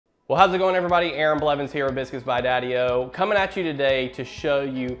Well, how's it going, everybody? Aaron Blevins here with Biscuits by Daddy-O, coming at you today to show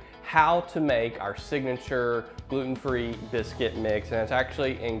you how to make our signature gluten-free biscuit mix. And it's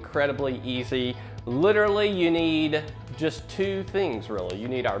actually incredibly easy. Literally, you need just two things, really. You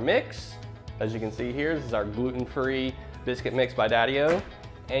need our mix. As you can see here, this is our gluten-free biscuit mix by Daddy-O.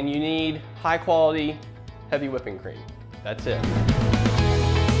 And you need high-quality, heavy whipping cream. That's it.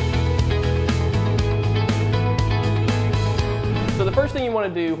 So the first thing you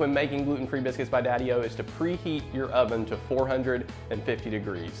want to do when making gluten-free biscuits by Daddy-O is to preheat your oven to 450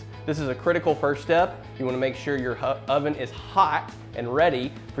 degrees. This is a critical first step. You want to make sure your oven is hot and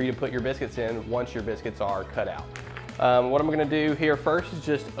ready for you to put your biscuits in once your biscuits are cut out. What I'm going to do here first is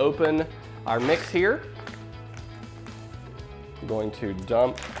just open our mix here. I'm going to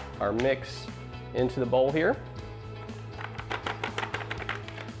dump our mix into the bowl here.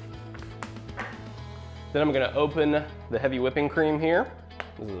 Then I'm going to open the heavy whipping cream here.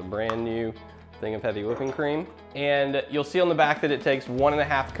 This is a brand new thing of heavy whipping cream. And you'll see on the back that it takes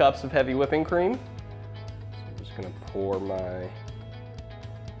 1.5 cups of heavy whipping cream. So I'm just going to pour my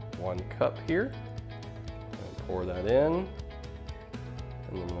 1 cup here. And pour that in. And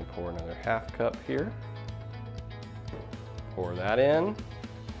then I'm going to pour another ½ cup here. Pour that in.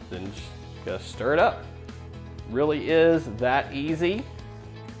 Then just stir it up. Really is that easy.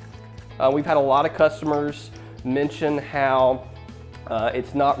 We've had a lot of customers mention how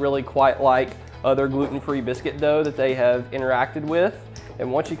it's not really quite like other gluten-free biscuit dough that they have interacted with.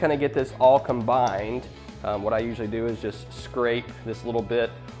 And once you kind of get this all combined, what I usually do is just scrape this little bit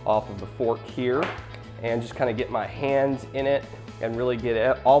off of the fork here and just kind of get my hands in it and really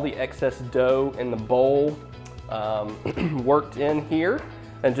get all the excess dough in the bowl worked in here.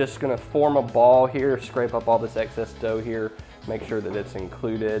 And just gonna form a ball here, scrape up all this excess dough here, make sure that it's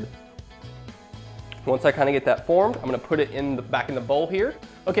included. Once I kind of get that formed, I'm going to put it back in the bowl here.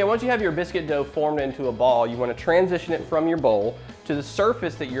 Okay, once you have your biscuit dough formed into a ball, you want to transition it from your bowl to the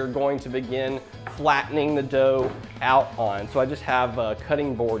surface that you're going to begin flattening the dough out on. So I just have a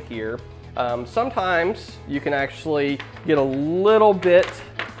cutting board here. Sometimes you can actually get a little bit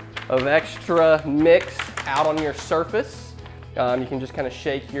of extra mix out on your surface. You can just kind of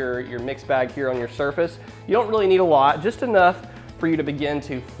shake your mix bag here on your surface. You don't really need a lot, just enough for you to begin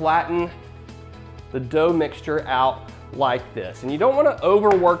to flatten the dough mixture out like this. And you don't want to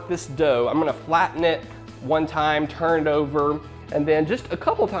overwork this dough. I'm going to flatten it one time, turn it over, and then just a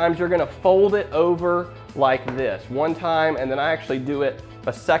couple times you're going to fold it over like this. One time, and then I actually do it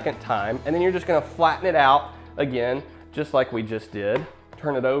a second time, and then you're just going to flatten it out again, just like we just did.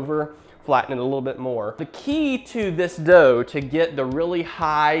 Turn it over, flatten it a little bit more. The key to this dough to get the really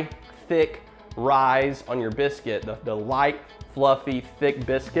high, thick rise on your biscuit, the light, fluffy, thick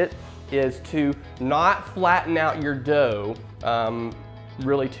biscuit, is to not flatten out your dough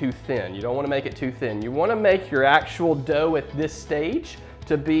really too thin. You don't want to make it too thin. You want to make your actual dough at this stage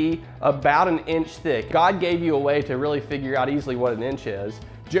to be about 1 inch thick. God gave you a way to really figure out easily what 1 inch is.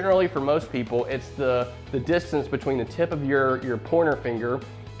 Generally, for most people, it's the distance between the tip of your pointer finger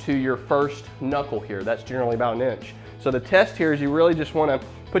to your first knuckle here. That's generally about 1 inch. So the test here is you really just want to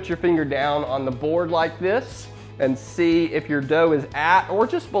put your finger down on the board like this and see if your dough is at or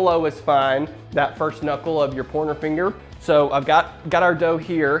just below is fine, that first knuckle of your pointer finger. So I've got our dough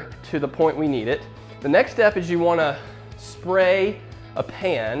here to the point we need it. The next step is you want to spray a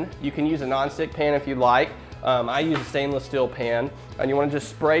pan. You can use a non-stick pan if you'd like. I use a stainless steel pan, and you want to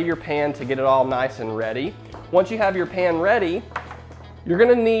just spray your pan to get it all nice and ready. Once you have your pan ready, you're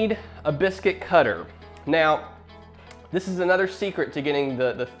going to need a biscuit cutter. Now, this is another secret to getting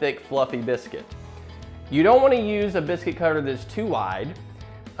the thick, fluffy biscuit. You don't want to use a biscuit cutter that's too wide.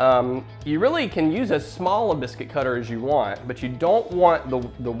 You really can use as small a biscuit cutter as you want, but you don't want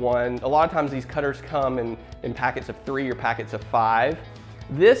the one, a lot of times these cutters come in packets of 3 or packets of 5.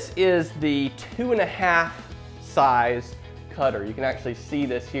 This is the 2.5 size cutter. You can actually see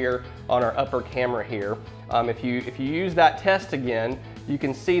this here on our upper camera here. If you use that test again, you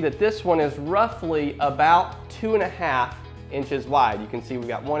can see that this one is roughly about 2.5 inches wide. You can see we've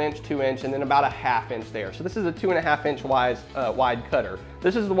got 1 inch, 2 inch, and then about 1/2 inch there. So this is a 2.5 inch wide cutter.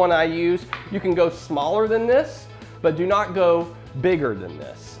 This is the one I use. You can go smaller than this, but do not go bigger than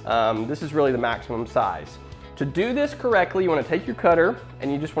this. This is really the maximum size. To do this correctly, you want to take your cutter and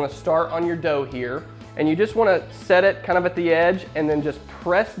you just want to start on your dough here, and you just want to set it kind of at the edge and then just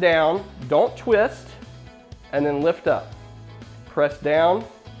press down, don't twist, and then lift up. Press down,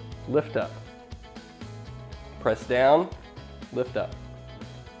 lift up. Press down, lift up.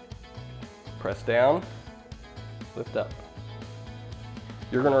 Press down, lift up.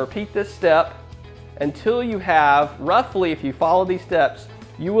 You're going to repeat this step until you have, roughly, if you follow these steps,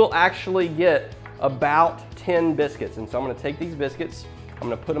 you will actually get about 10 biscuits. And so I'm gonna take these biscuits, I'm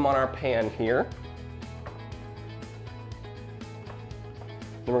gonna put them on our pan here.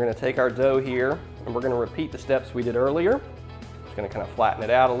 Then we're gonna take our dough here and we're gonna repeat the steps we did earlier. Just gonna kind of flatten it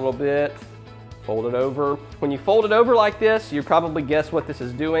out a little bit, fold it over. When you fold it over like this, you probably guess what this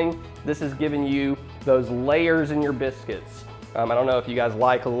is doing. This is giving you those layers in your biscuits. I don't know if you guys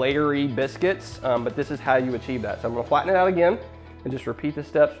like layery biscuits, but this is how you achieve that. So I'm gonna flatten it out again and just repeat the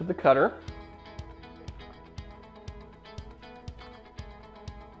steps with the cutter.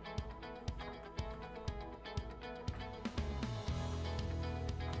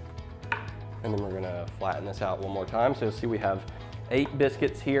 And then we're gonna flatten this out one more time. So you'll see we have 8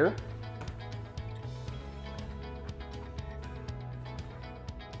 biscuits here.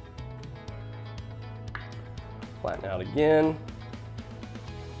 Flatten out again.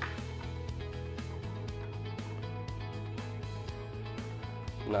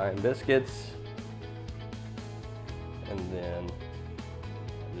 Nine biscuits. And then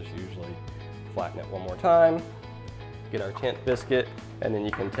I just usually flatten it one more time. Get our 10th biscuit, and then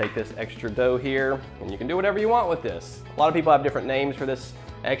you can take this extra dough here and you can do whatever you want with this. A lot of people have different names for this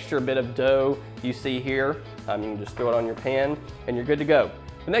extra bit of dough you see here. You can just throw it on your pan and you're good to go.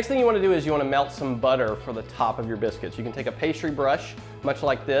 The next thing you want to do is you want to melt some butter for the top of your biscuits. You can take a pastry brush, much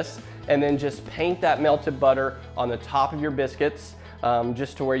like this, and then just paint that melted butter on the top of your biscuits,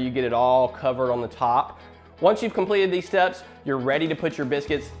 just to where you get it all covered on the top. Once you've completed these steps, you're ready to put your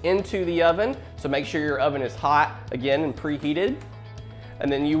biscuits into the oven. So make sure your oven is hot, again, and preheated.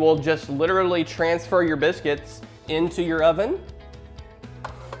 And then you will just literally transfer your biscuits into your oven.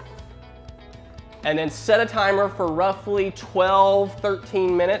 And then set a timer for roughly 12,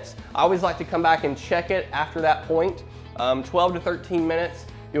 13 minutes. I always like to come back and check it after that point. 12 to 13 minutes,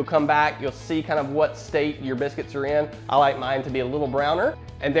 you'll come back, you'll see kind of what state your biscuits are in. I like mine to be a little browner.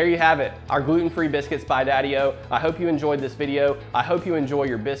 And there you have it, our gluten-free biscuits by Daddy-O. I hope you enjoyed this video. I hope you enjoy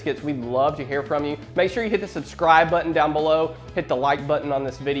your biscuits. We'd love to hear from you. Make sure you hit the subscribe button down below, hit the like button on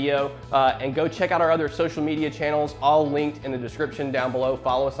this video, and go check out our other social media channels, all linked in the description down below.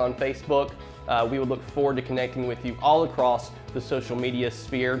 Follow us on Facebook. We would look forward to connecting with you all across the social media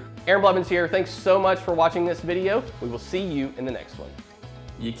sphere. Aaron Blevins here. Thanks so much for watching this video. We will see you in the next one.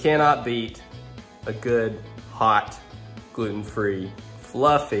 You cannot beat a good, hot, gluten-free,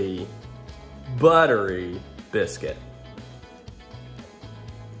 fluffy, buttery biscuit.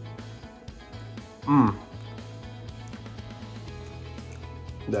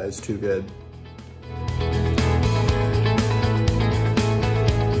 That is too good.